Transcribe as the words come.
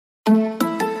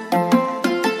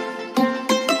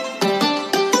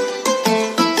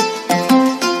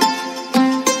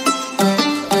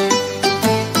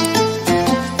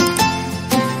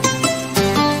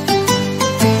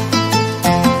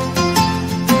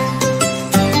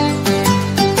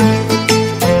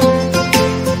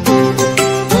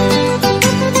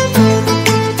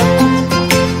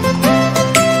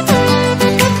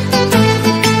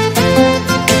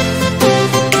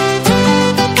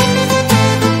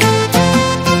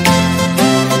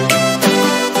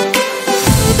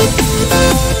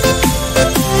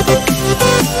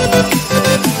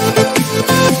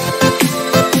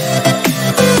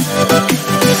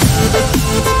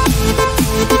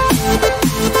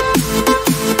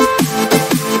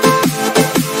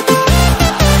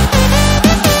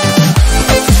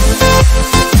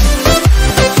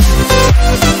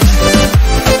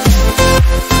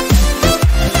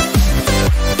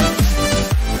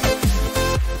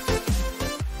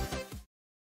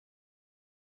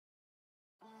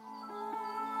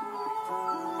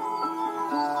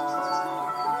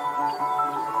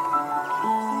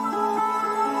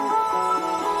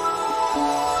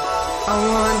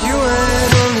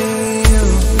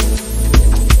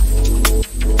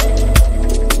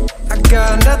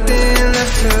nothing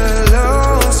left to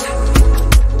lose.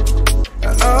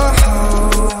 Oh,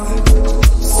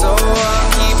 so I'll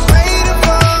keep waiting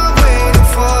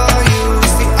for you.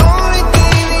 It's the only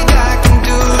thing that I can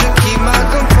do to keep my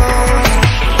composure.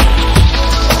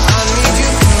 I need you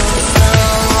close now,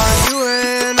 you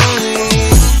and only.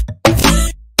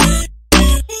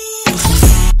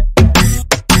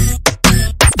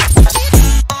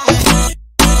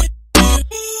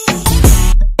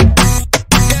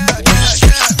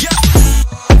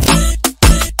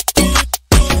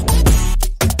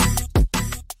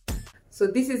 So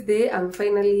this is the day I'm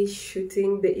finally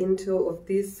shooting the intro of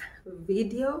this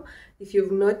video. If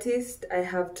you've noticed, I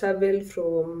have traveled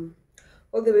from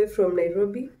all the way from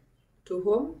Nairobi to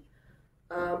home,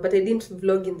 but I didn't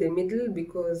vlog in the middle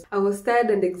because I was tired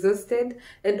and exhausted.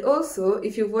 And also,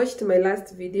 if you've watched my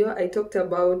last video, I talked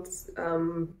about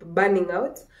burning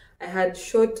out. I had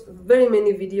shot very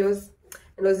many videos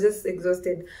and I was just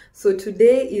exhausted. So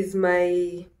today is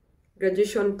my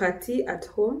graduation party at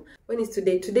home. When is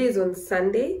today? Today is on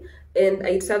Sunday and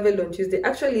I traveled on Tuesday.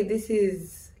 Actually, this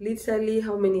is literally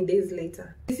how many days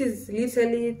later? This is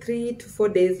literally 3 to 4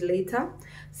 days later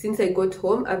since I got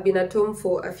home. I've been at home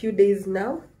for a few days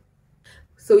now.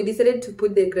 So we decided to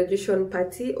put the graduation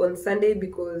party on Sunday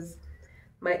because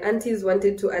my aunties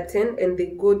wanted to attend and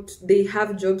they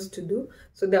have jobs to do.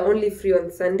 So they're only free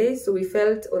on Sunday. So we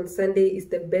felt on Sunday is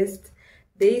the best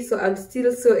day. So I'm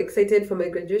still so excited for my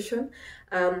graduation.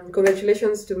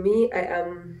 Congratulations to me. I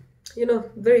am, you know,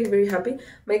 very, very happy.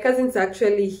 My cousins are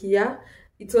actually here.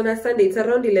 It's on a Sunday. It's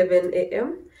around 11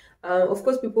 a.m. Of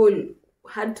course, people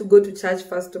had to go to church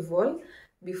first of all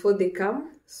before they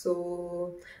come.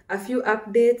 So a few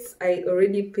updates. I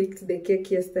already picked the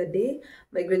cake yesterday,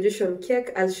 my graduation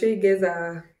cake. I'll show you guys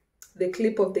the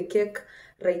clip of the cake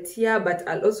right here, but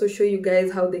I'll also show you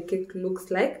guys how the cake looks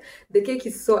like. The cake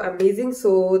is so amazing.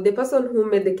 So the person who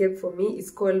made the cake for me is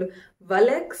called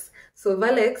Valex. So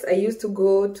Valex, I used to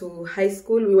go to high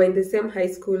school. We were in the same high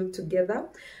school together,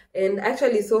 and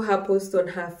actually saw her post on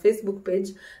her Facebook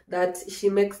page that she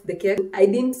makes the cake. I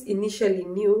didn't initially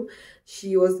knew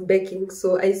she was baking,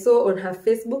 so I saw on her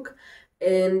Facebook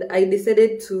and I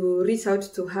decided to reach out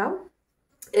to her.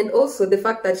 And also the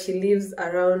fact that she lives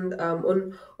around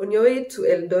on your way to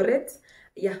Eldoret.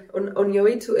 Yeah, on your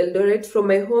way to Eldoret, from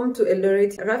my home to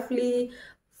Eldoret, roughly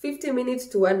 50 minutes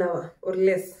to 1 hour or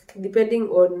less, depending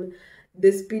on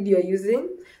the speed you're using.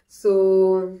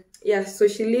 So yeah, so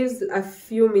she lives a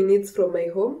few minutes from my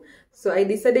home. So I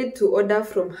decided to order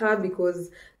from her because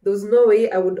there was no way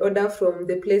I would order from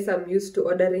the place I'm used to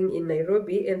ordering in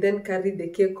Nairobi and then carry the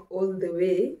cake all the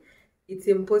way. It's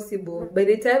impossible. By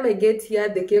the time I get here,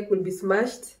 the cake will be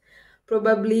smashed.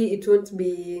 Probably it won't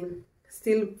be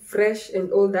still fresh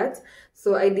and all that.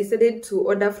 So I decided to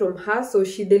order from her. So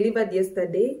she delivered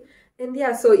yesterday. And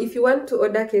yeah, so if you want to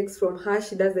order cakes from her,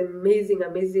 she does amazing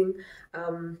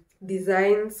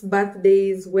designs,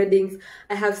 birthdays, weddings.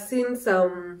 I have seen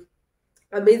some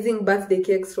amazing birthday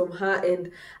cakes from her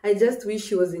and I just wish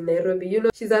she was in Nairobi. You know,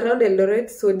 she's around Eldoret,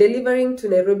 so delivering to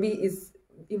Nairobi is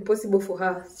impossible for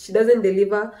her. She doesn't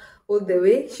deliver all the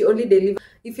way. She only delivers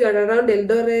if you are around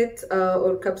Eldoret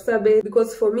or Kapsabet,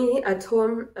 because for me at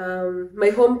home, my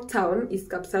hometown is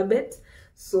Kapsabet,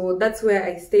 so that's where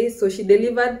I stay. So she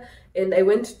delivered and I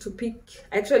went to pick,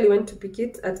 actually went to pick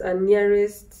it at a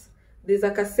nearest, there's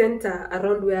like a center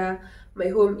around where my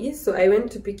home is, so I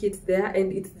went to pick it there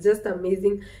and it's just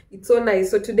amazing. It's so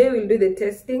nice. So today we'll do the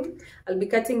testing. I'll be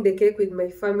cutting the cake with my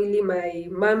family. My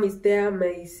mom is there,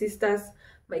 my sisters,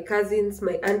 my cousins,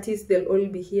 my aunties, they'll all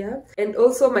be here. And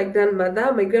also my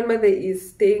grandmother. My grandmother is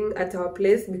staying at our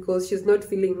place because she's not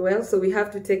feeling well, so we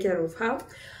have to take care of her.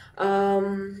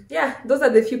 Yeah, those are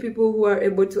the few people who are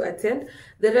able to attend.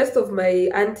 The rest of my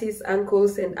aunties,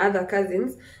 uncles, and other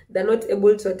cousins, they're not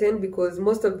able to attend because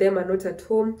most of them are not at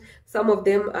home. Some of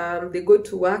them, they go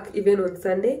to work even on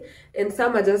Sunday, and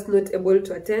some are just not able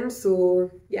to attend.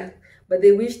 So yeah, but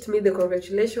they wished me the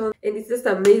congratulations, and it's just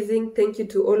amazing. Thank you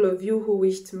to all of you who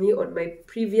wished me on my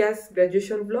previous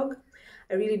graduation vlog.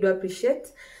 I really do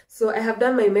appreciate. So I have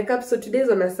done my makeup. So today's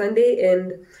on a Sunday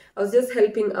and I was just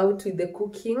helping out with the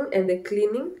cooking and the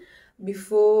cleaning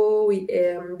before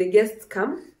the guests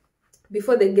come,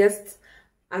 before the guests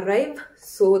arrive.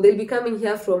 So they'll be coming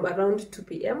here from around 2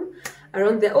 p.m.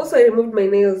 around there. Also, I removed my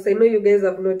nails. I know you guys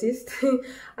have noticed.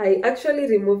 I actually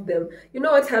removed them. You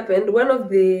know what happened? One of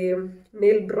the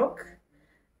nail broke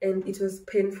and it was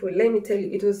painful. Let me tell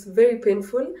you, it was very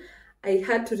painful. I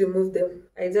had to remove them.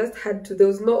 I just had to. There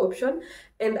was no option.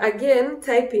 And again,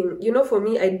 typing, you know, for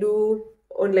me, I do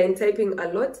online typing a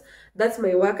lot. That's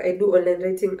my work. I do online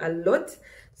writing a lot.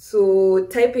 So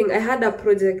typing, I had a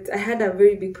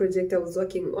very big project I was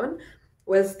working on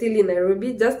while still in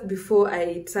Nairobi. Just before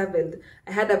I traveled,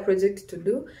 I had a project to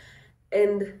do,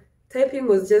 and typing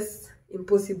was just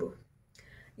impossible.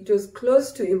 It was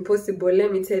close to impossible,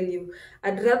 let me tell you.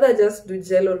 I'd rather just do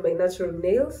gel on my natural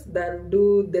nails than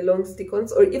do the long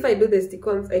stick-ons. Or if I do the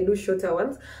stick-ons, I do shorter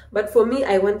ones. But for me,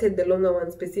 I wanted the longer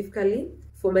ones specifically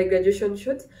for my graduation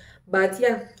shoot. But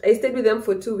yeah, I stayed with them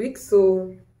for 2 weeks.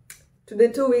 So to the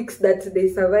 2 weeks that they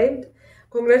survived,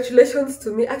 congratulations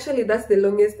to me. Actually, that's the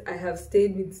longest I have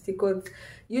stayed with stick-ons.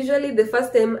 Usually the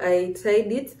first time I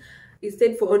tried it, it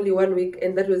stayed for only 1 week,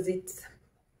 and that was it.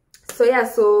 So yeah,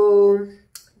 so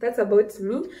that's about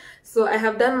me. So I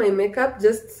have done my makeup,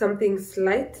 just something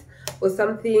slight or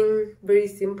something very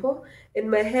simple,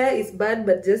 and my hair is bad,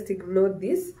 but just ignore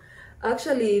this.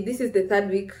 Actually, this is the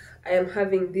 3rd week I am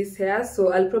having this hair,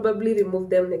 so I'll probably remove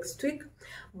them next week,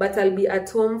 but I'll be at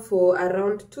home for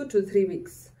around 2 to 3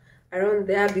 weeks, around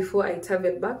there, before I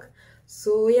travel back.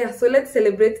 So yeah, so let's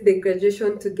celebrate the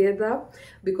graduation together,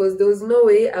 because there was no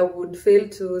way I would fail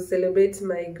to celebrate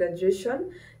my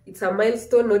graduation. It's a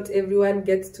milestone not everyone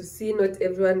gets to see, not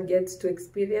everyone gets to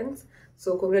experience.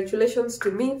 So congratulations to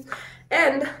me.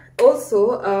 And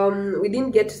also, we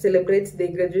didn't get to celebrate the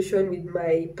graduation with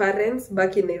my parents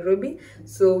back in Nairobi.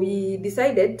 So we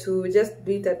decided to just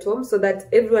do it at home so that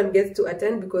everyone gets to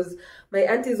attend, because my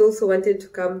aunties also wanted to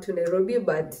come to Nairobi.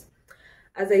 But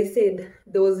as I said,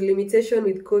 there was limitation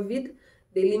with COVID.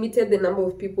 They limited the number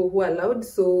of people who are allowed.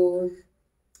 So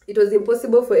it was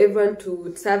impossible for everyone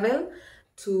to travel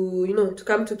to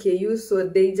come to KU, so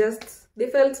they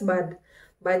felt bad.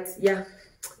 But yeah,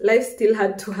 life still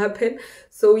had to happen.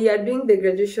 So we are doing the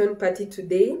graduation party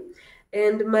today,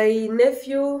 and my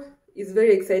nephew is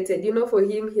very excited. For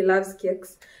him, he loves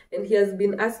cakes, and he has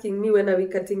been asking me when are we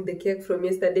cutting the cake from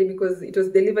yesterday, because it was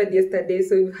delivered yesterday,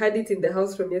 so we've had it in the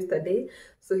house from yesterday.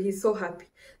 So he's so happy.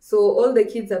 So all the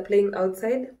kids are playing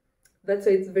outside, that's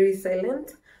why it's very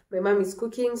silent. My mom is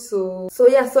cooking. So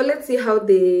yeah, so let's see how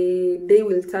the day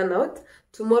will turn out.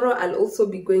 Tomorrow I'll also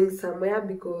be going somewhere,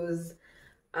 because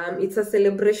it's a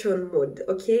celebration mode.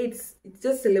 Okay, it's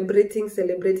just celebrating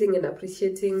and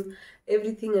appreciating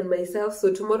everything and myself.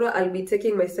 So tomorrow I'll be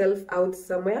taking myself out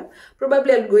somewhere.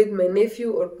 Probably I'll go with my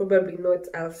nephew, or probably not,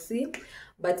 I'll see.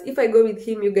 But if I go with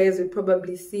him, you guys will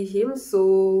probably see him.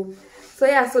 So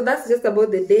yeah, so that's just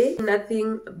about the day.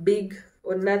 Nothing big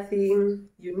or nothing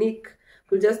unique.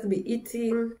 We'll just be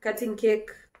eating, cutting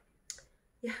cake.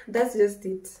 Yeah, that's just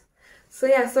it. So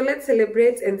yeah, so let's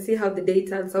celebrate and see how the day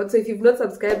turns out. So if you've not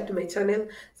subscribed to my channel,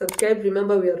 subscribe.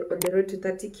 Remember, we are on the road to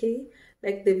 30K.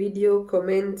 Like the video,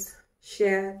 comment,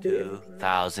 share.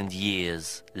 2,000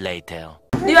 years later.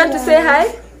 Do you want to say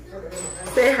hi?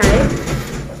 Say hi.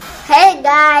 Hey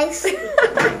guys.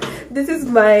 This is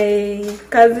my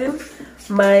cousin,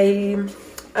 my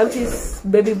auntie's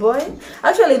baby boy.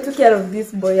 Actually, I took care of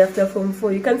this boy after Form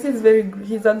 4. You can see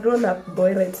he's a grown-up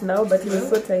boy right now, but he was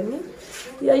so tiny.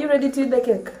 Yeah, you ready to eat the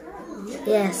cake?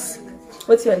 Yes.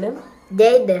 What's your name?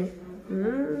 Jaden.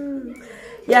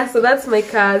 Yeah, so that's my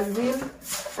cousin.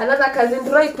 Another cousin,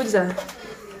 Roy Kuja.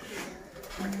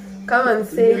 Come and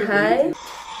say hi.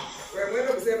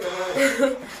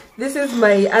 This is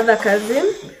my other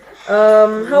cousin.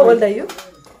 How old are you?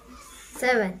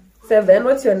 7. 7.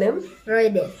 What's your name?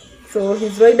 Royden. So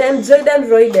he's Royden, Jaden,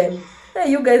 Royden. Hey,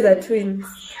 you guys are twins.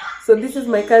 So this is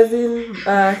my cousin.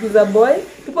 He's a boy.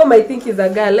 People might think he's a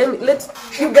girl. Let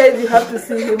you guys, you have to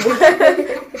see him.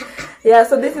 Yeah,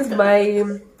 so this is my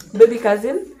baby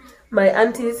cousin, my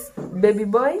auntie's baby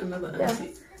boy.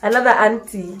 Another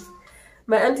auntie.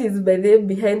 My auntie is by there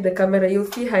behind the camera.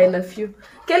 You'll see her in a few.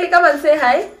 Kelly, come and say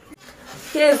hi.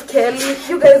 Here's Kelly.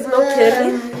 You guys know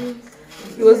Kelly.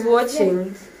 He was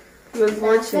watching.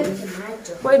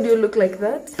 Why do you look like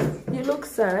that? You look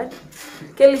sad.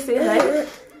 Kelly, say hi.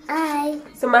 Hi.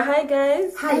 So my hi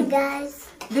guys. Hi guys.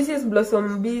 This is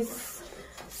Blossom B's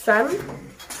son.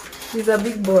 He's a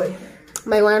big boy.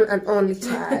 My one and only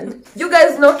child. You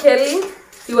guys know Kelly.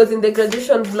 He was in the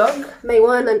graduation vlog. My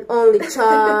one and only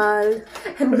child.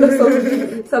 And Blossom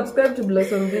B. Subscribe to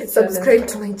Blossom B. Subscribe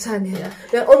to my channel. Yeah.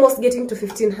 We are almost getting to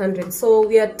 1,500. So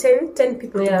we are 10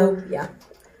 people to go. Yeah.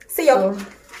 See you. So,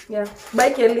 yeah.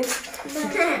 Bye, Kelly.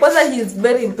 Whether he's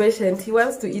very impatient, he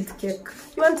wants to eat cake.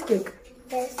 You want cake?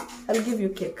 Yes. I'll give you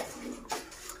cake.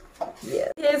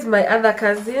 Yeah. Here's my other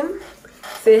cousin.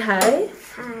 Say hi.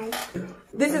 Hi.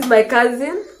 This is my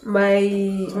cousin,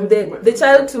 the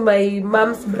child to my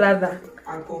mom's brother.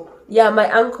 Uncle. Yeah,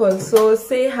 my uncle. So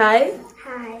say hi.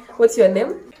 Hi. What's your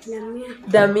name?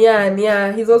 Damian,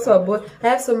 yeah, he's also a boy. I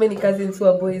have so many cousins who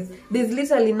are boys. There's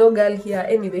literally no girl here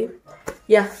anyway.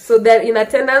 Yeah, so they're in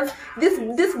attendance.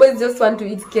 These boys just want to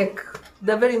eat cake.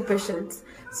 They're very impatient.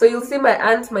 So you'll see my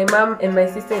aunt, my mom, and my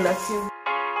sister in a few.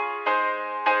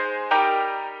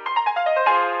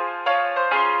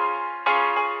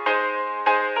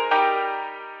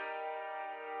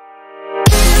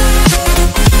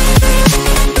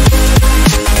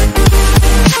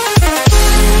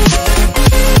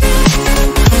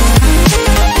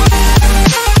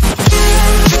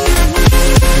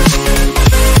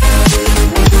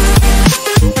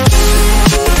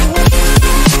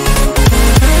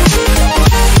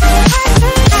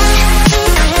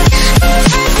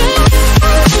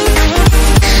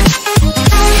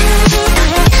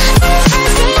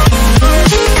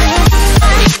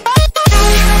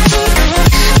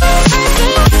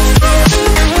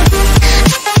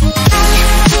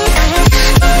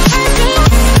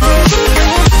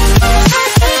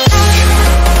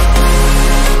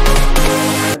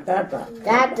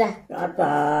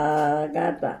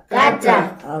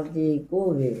 Gata. Abdi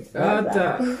kubi.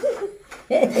 Gata.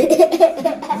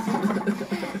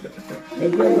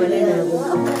 Lejo malena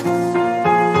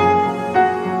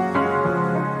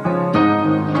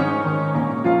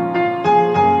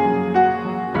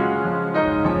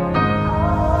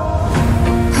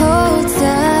Hold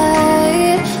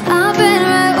tight, I've been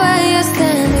right where you're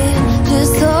standing.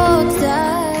 Just hold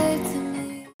tight to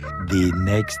me. The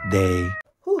next day.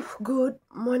 Good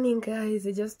morning, guys.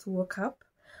 I just woke up.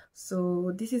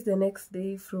 So this is the next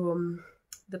day from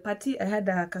the party. I had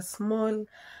a small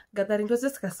gathering. It was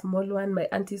just a small one. My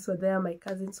aunties were there, my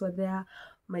cousins were there,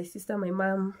 my sister, my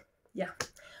mom, yeah,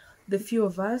 the few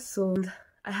of us. So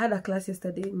I had a class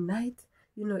yesterday night.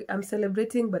 You know, I'm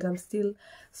celebrating, but I'm still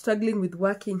struggling with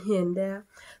working here and there.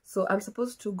 So I'm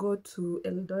supposed to go to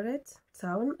Eldoret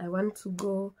town. I want to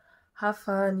go have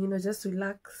fun, you know, just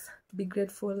relax, be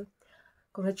grateful,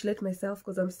 congratulate myself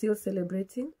because I'm still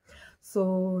celebrating.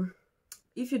 So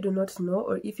if you do not know,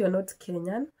 or if you're not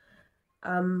Kenyan,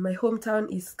 my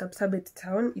hometown is Kapsabet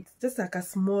town. It's just like a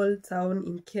small town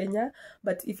in Kenya,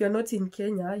 but if you're not in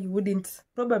Kenya, you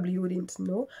probably wouldn't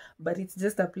know, but it's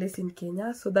just a place in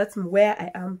Kenya. So that's where I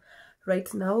am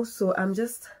right now. So I'm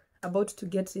just about to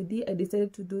get ready. I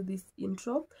decided to do this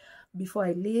intro before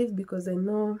I leave because I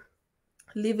know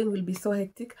leaving will be so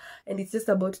hectic, and it's just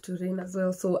about to rain as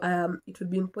well, so it would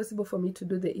be impossible for me to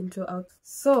do the intro out.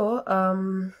 So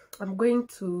I'm going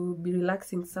to be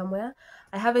relaxing somewhere.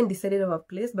 I haven't decided on a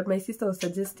place, but my sister was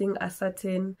suggesting a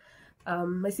certain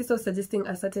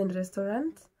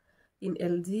restaurant in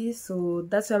LD, so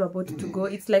that's where I'm about to go.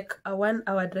 It's like a 1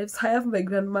 hour drive. So I have my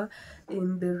grandma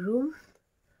in the room.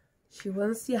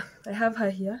 I have her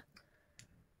here.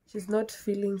 She's not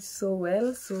feeling so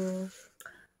well, so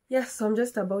yeah, so I'm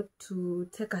just about to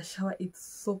take a shower. It's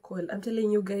so cold. I'm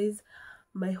telling you guys,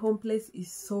 my home place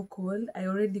is so cold. I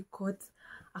already caught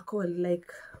a cold. Like,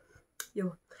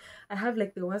 yo, I have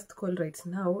like the worst cold right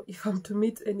now. If I'm to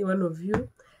meet any one of you,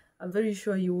 I'm very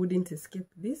sure you wouldn't escape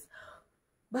this.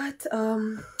 But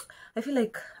I feel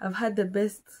like I've had the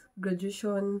best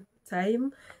graduation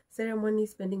ceremony,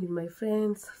 spending with my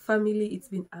friends, family. It's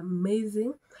been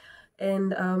amazing,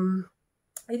 and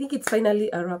I think it's finally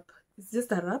a wrap. It's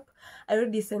just a wrap. I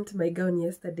already sent my gown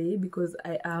yesterday because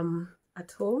I am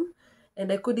at home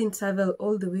and I couldn't travel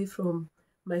all the way from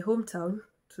my hometown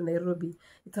to Nairobi.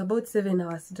 It's about 7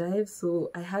 hours drive, so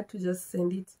I had to just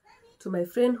send it to my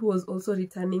friend who was also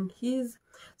returning his,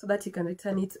 so that he can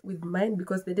return it with mine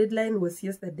because the deadline was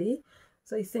yesterday.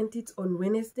 So I sent it on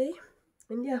Wednesday,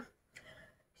 and yeah,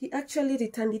 he actually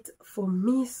returned it for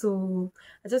me. So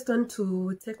I just want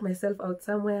to take myself out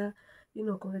somewhere, you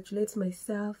know, congratulate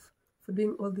myself for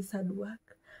doing all this hard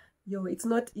work. Yo, it's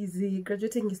not easy.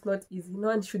 Graduating is not easy. No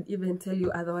one should even tell you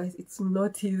otherwise. It's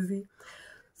not easy.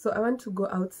 So I want to go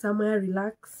out somewhere,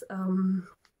 relax.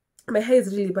 My hair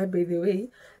is really bad, by the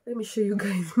way. Let me show you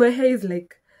guys. My hair is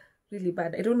like really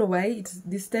bad. I don't know why.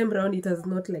 This time around it has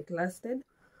not like lasted.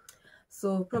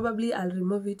 So probably I'll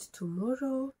remove it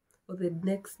tomorrow or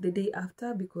the day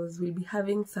after, because we'll be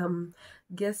having some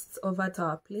guests over at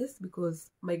our place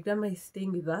because my grandma is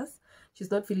staying with us. She's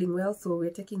not feeling well, so we're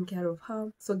taking care of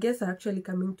her. So guests are actually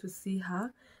coming to see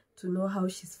her, to know how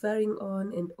she's faring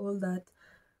on and all that.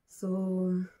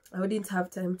 So I wouldn't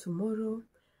have time tomorrow,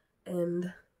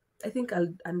 and I think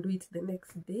I'll undo it the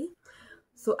next day.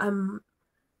 So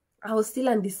I was still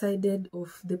undecided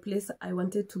of the place I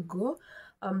wanted to go.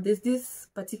 There's this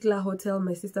particular hotel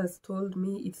my sister has told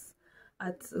me it's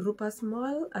at Rupas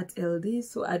Mall at LD,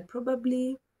 so I'd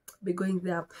probably be going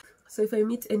there. So if I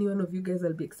meet any one of you guys,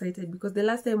 I'll be excited, because the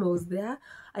last time I was there,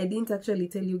 I didn't actually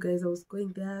tell you guys I was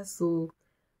going there. So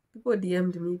people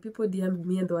DM'd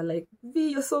me and they were like,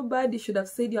 V, you're so bad, you should have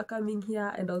said you're coming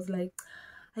here. And I was like,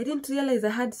 I didn't realize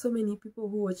I had so many people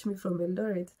who watch me from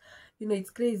Eldoret. You know, it's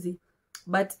crazy.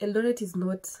 But Eldoret is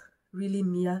not really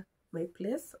near my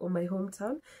place or my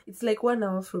hometown. It's like 1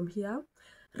 hour from here.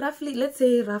 Roughly, let's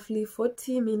say roughly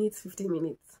 40 minutes, 50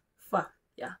 minutes. Far,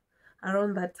 yeah,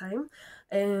 around that time.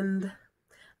 And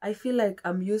I feel like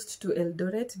I'm used to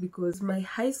Eldoret because my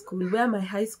high school, where my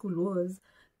high school was,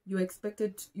 you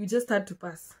just had to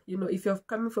pass. You know, if you're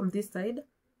coming from this side,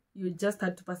 you just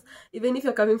had to pass. Even if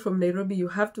you're coming from Nairobi, you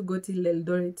have to go till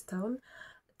Eldoret town,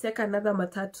 take another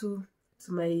matatu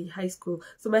to my high school.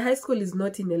 So my high school is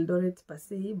not in Eldoret per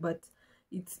se, but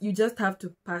you just have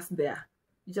to pass there.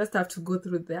 You just have to go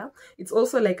through there. It's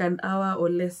also like an hour or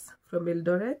less from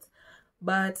Eldoret,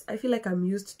 but I feel like I'm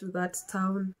used to that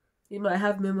town. You know, I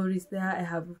have memories there. I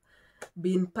have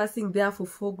been passing there for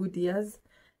 4 good years.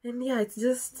 And yeah, it's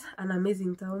just an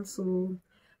amazing town. So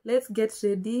let's get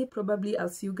ready. Probably I'll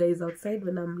see you guys outside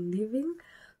when I'm leaving.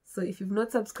 So if you've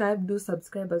not subscribed, do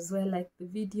subscribe as well. Like the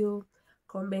video,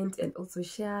 comment, and also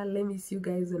share. Let me see you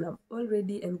guys when I'm all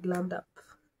ready and glammed up.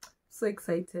 So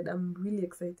excited. I'm really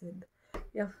excited.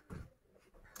 Yeah.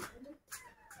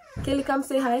 Kelly, come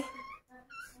say hi.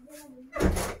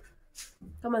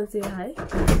 Come and say hi.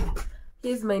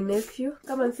 Here's my nephew.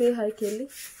 Come and say hi, Kelly.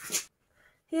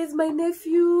 Here's my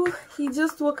nephew. He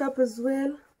just woke up as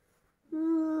well.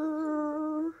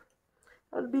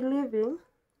 I'll be leaving.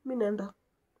 Mi nenda.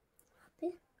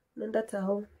 Nenda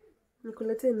tao.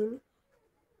 Nikulete nini?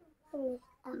 Apple.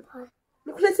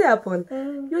 Nikulete apple.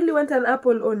 You only want an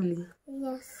apple only?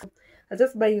 Yes. I'll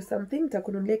just buy you something.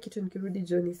 Takununulia kitu nikirudi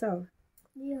jioni, sawa?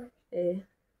 Yeah.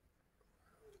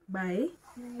 Bye.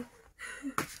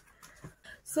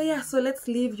 So yeah, so let's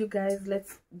leave, you guys.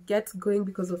 Let's get going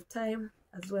because of time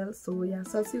as well. So yeah,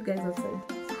 so I'll see you guys outside.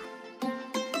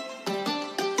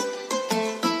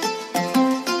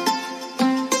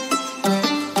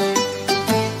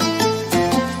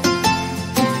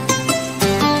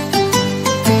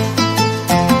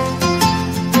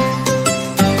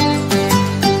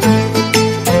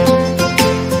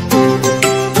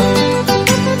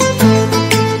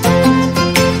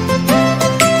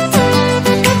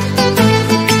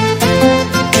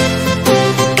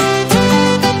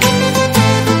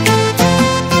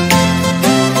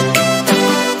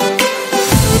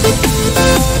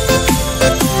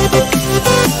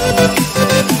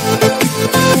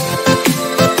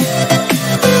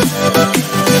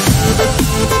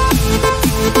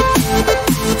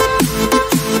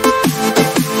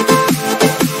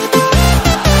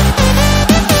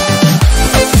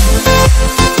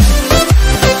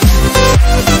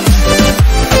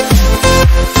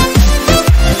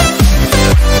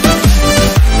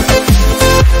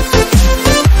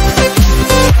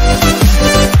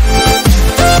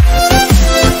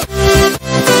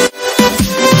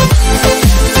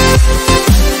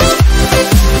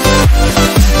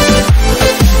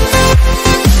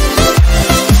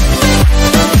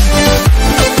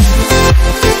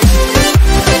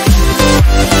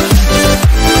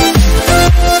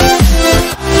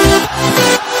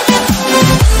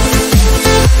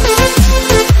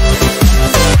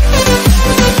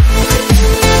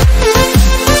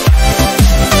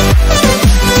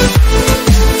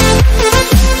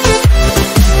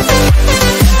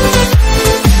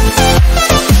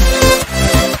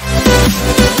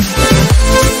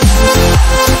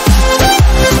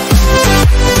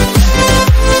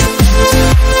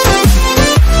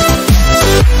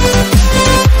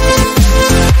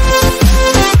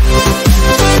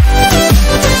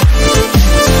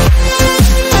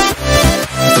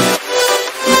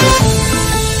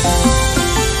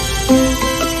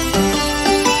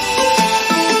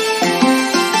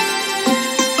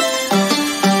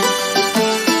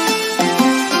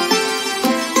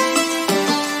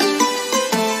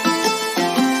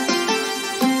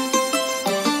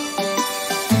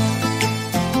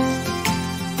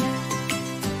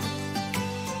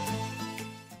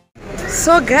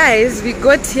 So guys, we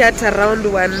got here at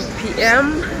around 1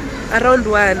 p.m. around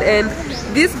 1, and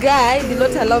this guy did not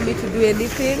allow me to do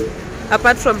anything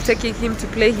apart from taking him to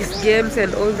play his games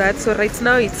and all that. So right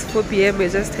now it's 4 p.m. we're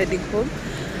just heading home.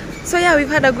 So yeah, we've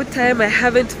had a good time. I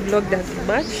haven't vlogged as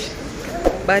much,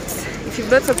 but if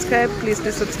you've not subscribed, please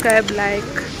do subscribe, like,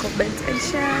 comment, and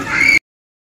share.